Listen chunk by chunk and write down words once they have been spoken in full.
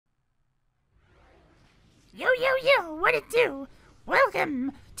Yo, what it do?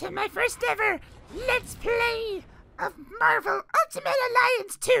 Welcome to my first ever Let's Play of Marvel Ultimate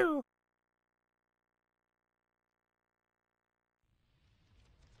Alliance 2.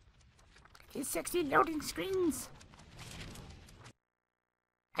 These sexy loading screens.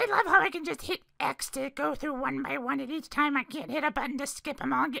 I love how I can just hit X to go through one by one, and each time I can't hit a button to skip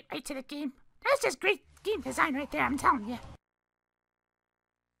them all and get right to the game. That's just great game design right there, I'm telling you.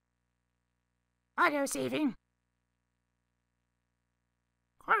 Auto-saving.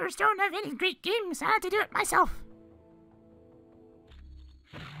 Cornerstone of any great games, I have to do it myself.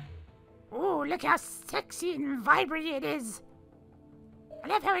 Oh, look how sexy and vibrant it is. I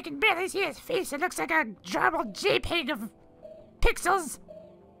love how I can barely see his face. It looks like a garbled JPEG of pixels.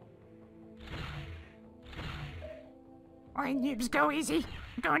 Why noobs go easy?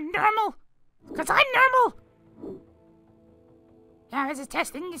 I'm going normal. Because I'm normal. Yeah, this is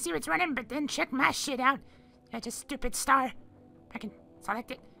testing to see what's running, but then check my shit out. That's a stupid star. I can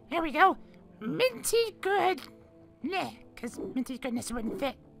select it. There we go. Minty good. Nah, because minty goodness wouldn't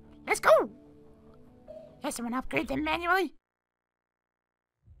fit. Let's go. Yes, someone upgrade them manually.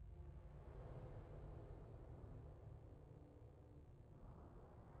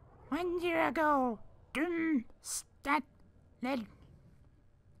 One year ago, Doom Stat led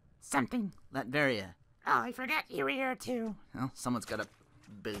something. Latveria. Oh, I forgot you were here too. Well, someone's got to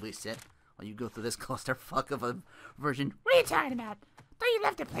babysit while you go through this clusterfuck of a version. What are you talking about? Thought you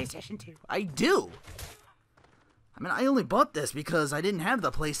left the PlayStation 2. I do. I mean, I only bought this because I didn't have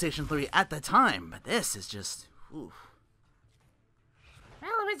the PlayStation 3 at the time, but this is just, oof.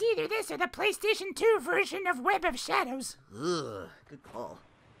 Well, it was either this or the PlayStation 2 version of Web of Shadows. Ugh, good call.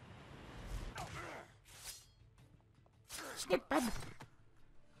 Shit, bud.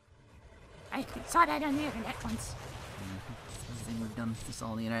 I saw that on the internet once. Everything we've done is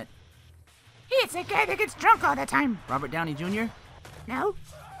all on the internet. It's a guy that gets drunk all the time. Robert Downey Jr.? No?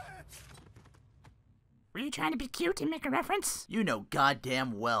 Were you trying to be cute and make a reference? You know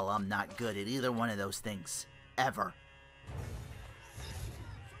goddamn well I'm not good at either one of those things. Ever.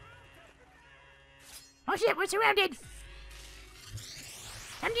 Oh shit, we're surrounded.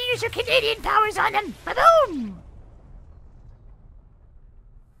 Time to use your Canadian powers on them. Ba-boom!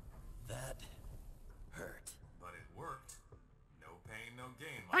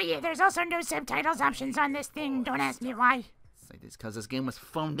 Oh yeah, there's also no subtitles options on this thing. Don't ask me why. It's like it's because this game was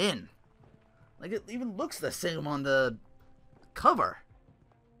phoned in. Like, it even looks the same on the cover.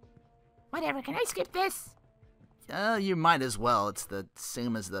 Whatever, can I skip this? You might as well. It's the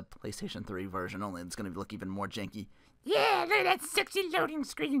same as the PlayStation 3 version, only it's going to look even more janky. Yeah, look at that sexy loading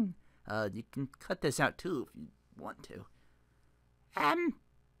screen. You can cut this out too if you want to.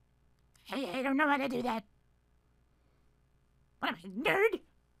 Hey, I don't know how to do that. What am I, nerd?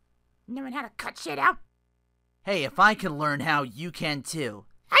 Knowing how to cut shit out? Hey, if I can learn how, you can too.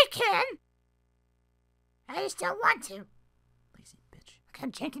 I can! I just don't want to. Lazy bitch. Look how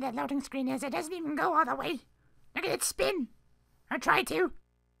janky that loading screen is. It doesn't even go all the way. Look at it spin. Or try to.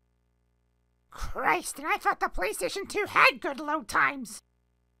 Christ, and I thought the PlayStation 2 had good load times.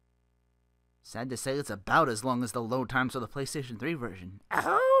 Sad to say it's about as long as the load times for the PlayStation 3 version.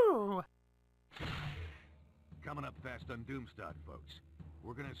 Oh! Coming up fast on Doomstad, folks.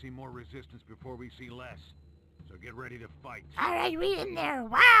 We're gonna see more resistance before we see less. So get ready to fight. Alright, we in there.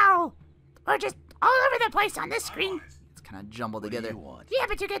 Wow! We're just all over the place on this screen. It's kind of jumbled together. Yeah,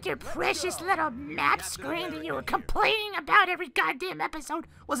 but you get your precious little map screen that you were complaining about every goddamn episode.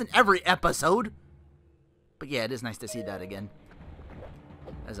 Wasn't every episode. But yeah, it is nice to see that again.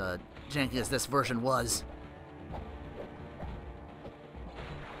 As janky as this version was.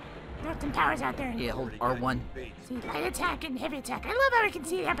 There's some powers out there. Yeah, hold R1. See, light attack and heavy attack. I love how I can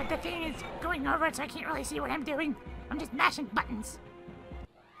see that, but the thing is going over it, so I can't really see what I'm doing. I'm just mashing buttons.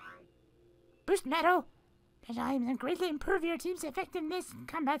 Boost metal. Special items greatly improve your team's effectiveness in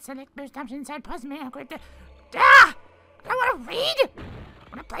combat. Select boost option inside pause menu. Equip the... Ah! I don't want to read! I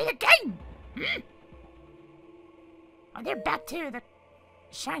want to play the game! Oh, they're back to the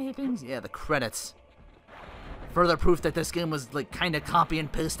shiny things. Yeah, the credits. Further proof that this game was, like, kind of copy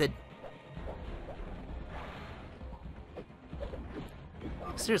and pasted.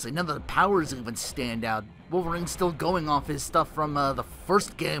 Seriously, none of the powers even stand out. Wolverine's still going off his stuff from the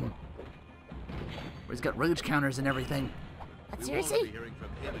first game. Where he's got rage counters and everything. But seriously?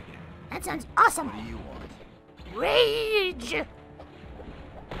 That sounds awesome. What do you want? Rage!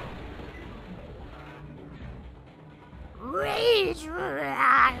 Rage!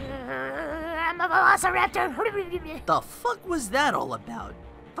 I'm a velociraptor! The fuck was that all about?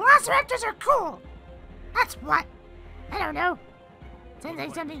 Velociraptors are cool! That's what. I don't know. Sounds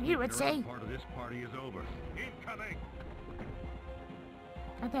like something you would say. Part of this party is over. Incoming!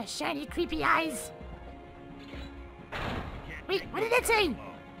 Got the shiny, creepy eyes. Wait, what did it say?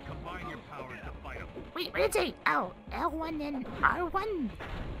 Combine your powers to fight him. Wait, what did it say? Oh, L1 and R1.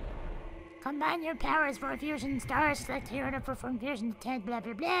 Combine your powers for a fusion star. Select hero to perform fusion 10, blah,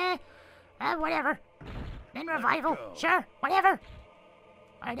 blah, blah. Whatever. Then revival. Sure, whatever.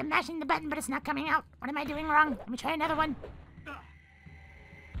 Alright, I'm mashing the button, but it's not coming out. What am I doing wrong? Let me try another one.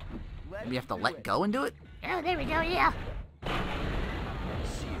 You have to let go and do it? Oh, there we go, yeah.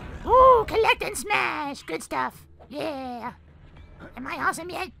 Ooh, collect and smash. Good stuff. Yeah. Am I awesome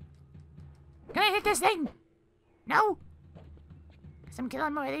yet? Can I hit this thing? No? Because I'm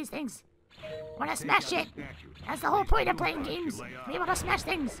killing more of these things. Wanna smash shit. That's the whole point of playing games. To be able to smash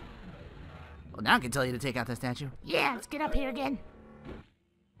things. Well, now I can tell you to take out the statue. Yeah, let's get up here again.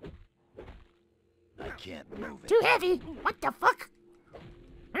 I can't move it. Too heavy. What the fuck?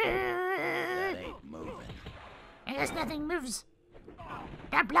 That ain't moving. I guess nothing moves.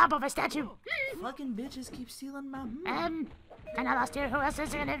 That blob of a statue. Fucking bitches keep stealing my... Kinda lost here. Who else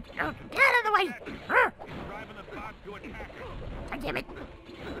is gonna... Oh, get out of the way! Driving the bot to attack him. God damn it.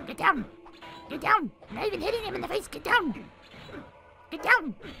 Get down. Get down. I'm not even hitting him in the face. Get down. Get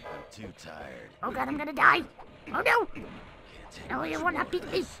down. Too tired. Oh god, I'm gonna die. Oh no. Can't take No, you much will not more beat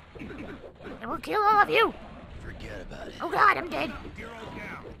of me. this. I will kill all of you. Forget about it. Oh god, I'm dead. Heroes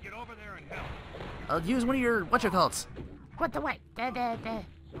down. Get over there and help. I'll use one of your whatchamacallits. What the what?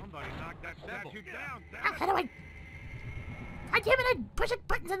 Somebody knock that statue down. Damn it. How do I... God damn it, I push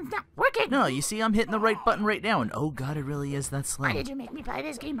buttons and it's not working. No, you see, I'm hitting the right button right now, and oh god, it really is that slow. Why did you make me play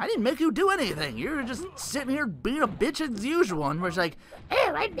this game? I didn't make you do anything. You're just sitting here being a bitch as usual, and we're just like,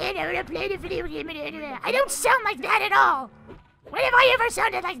 Oh, I'm mad I wanna play the video game. I don't sound like that at all. When have I ever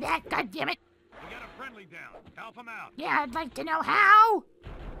sounded like that? God damn it. We got a friendly down. Help him out. Yeah, I'd like to know how.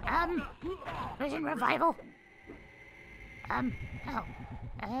 Vision revival.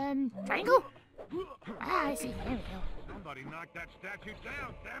 Triangle? Ah, I see. There we go. Somebody knock that statue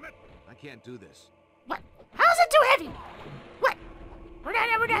down. Damn it. I can't do this. What? How's it too heavy? What? We're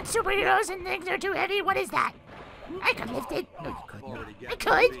not superheroes and things are too heavy. What is that? I could lift it. no, you couldn't. I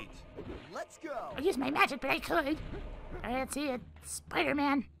could. Let's go. I use my magic, but I could. Alright, let's see it.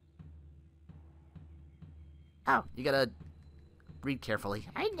 Spider-Man. Oh, You gotta read carefully.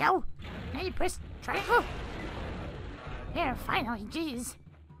 I know. Now you press triangle. There, finally. Jeez.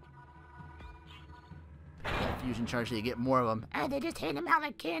 Fusion charge so you get more of them. They just hand them out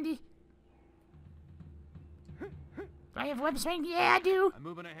like candy. Do I have web swing? Yeah, I do. I'm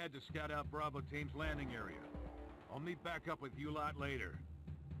moving ahead to scout out Bravo Team's landing area. I'll meet back up with you lot later.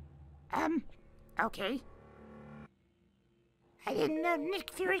 Okay. I didn't know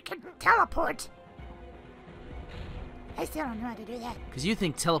Nick Fury could teleport. I still don't know how to do that. Because you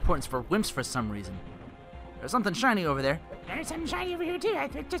think teleporting's for wimps for some reason. There's something shiny over there. There's something shiny over here too. I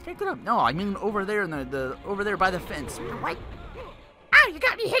just picked it up. No, I mean over there in the over there by the fence. What? Ow, you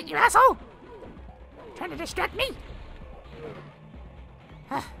got me hit, you asshole! Trying to distract me?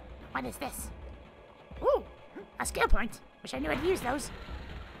 What is this? Ooh, a skill point. Wish I knew how to use those.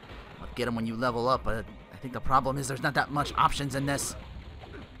 I'll get them when you level up, but I think the problem is there's not that much options in this.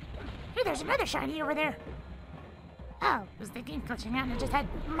 Hey, there's another shiny over there. Oh, was the game glitching out and it just had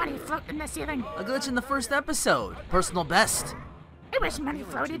money float in the ceiling? A glitch in the first episode. Personal best. I wish money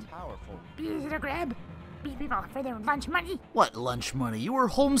floated. Powerful. Be easy to grab. Beat people for their lunch money. What lunch money? You were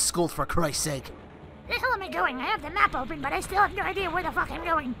homeschooled for Christ's sake. Where the hell am I going? I have the map open, but I still have no idea where the fuck I'm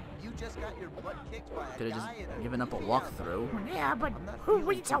going. You just got your butt kicked by a Could have guy in just a... given up a walkthrough. Yeah, but who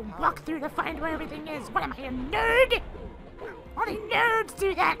reads a walkthrough to find where everything is? What am I, a nerd? Only nerds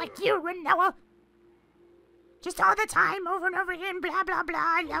do that, like you, Renoa. Just all the time, over and over again, blah, blah, blah.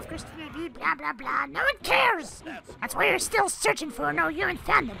 I love Christianity, blah, blah, blah. No one cares. That's why you're still searching for. No, you haven't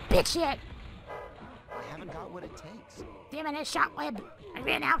found the bitch yet. I haven't got what it takes. Damn it, I shot web. I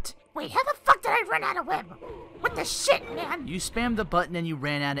ran out. Wait, how the fuck did I run out of web? What the shit, man? You spammed the button and you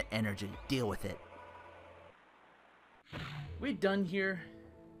ran out of energy. Deal with it. We done here?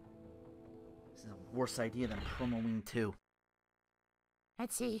 This is a worse idea than Promoween 2.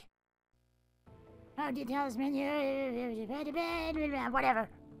 Let's see. Oh, details menu. Whatever.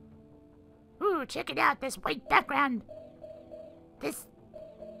 Ooh, check it out. This white background. This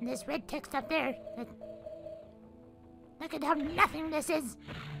red text up there. Look at how nothing this is.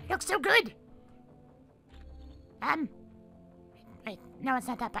 It looks so good. Wait. No, it's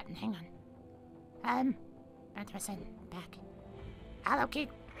not that button. Hang on. Back. Allocate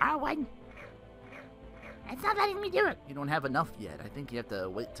R1. It's not letting me do it. You don't have enough yet. I think you have to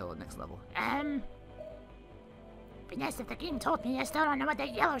wait till the next level. Be nice if the game told me. I still don't know what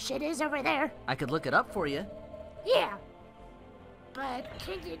that yellow shit is over there. I could look it up for you. Yeah. But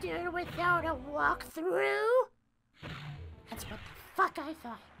can you do it without a walkthrough? That's what the fuck I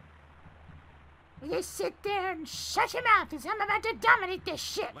thought. You just sit there and shut your mouth, because I'm about to dominate this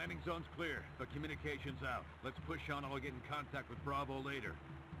shit. Landing zone's clear, but communication's out. Let's push on and I'll get in contact with Bravo later.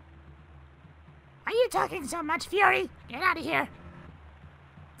 Are you talking so much, Fury? Get out of here.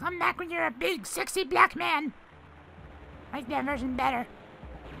 Come back when you're a big, sexy black man. I like that version better.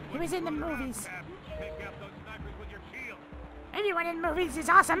 He was in the movies. Take out those snipers with your shield. Everyone in movies is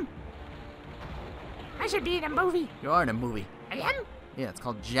awesome. I should be in a movie. You are in a movie. I am? Yeah, it's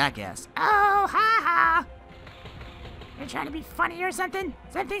called Jackass. Oh, ha ha. You're trying to be funny or something?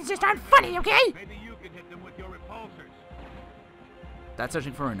 Some things just aren't funny, okay? Maybe you can hit them with your repulsors. That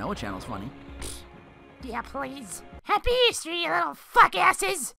searching for a Noah channel's funny. Yeah, please. Happy Easter, you little fuck asses!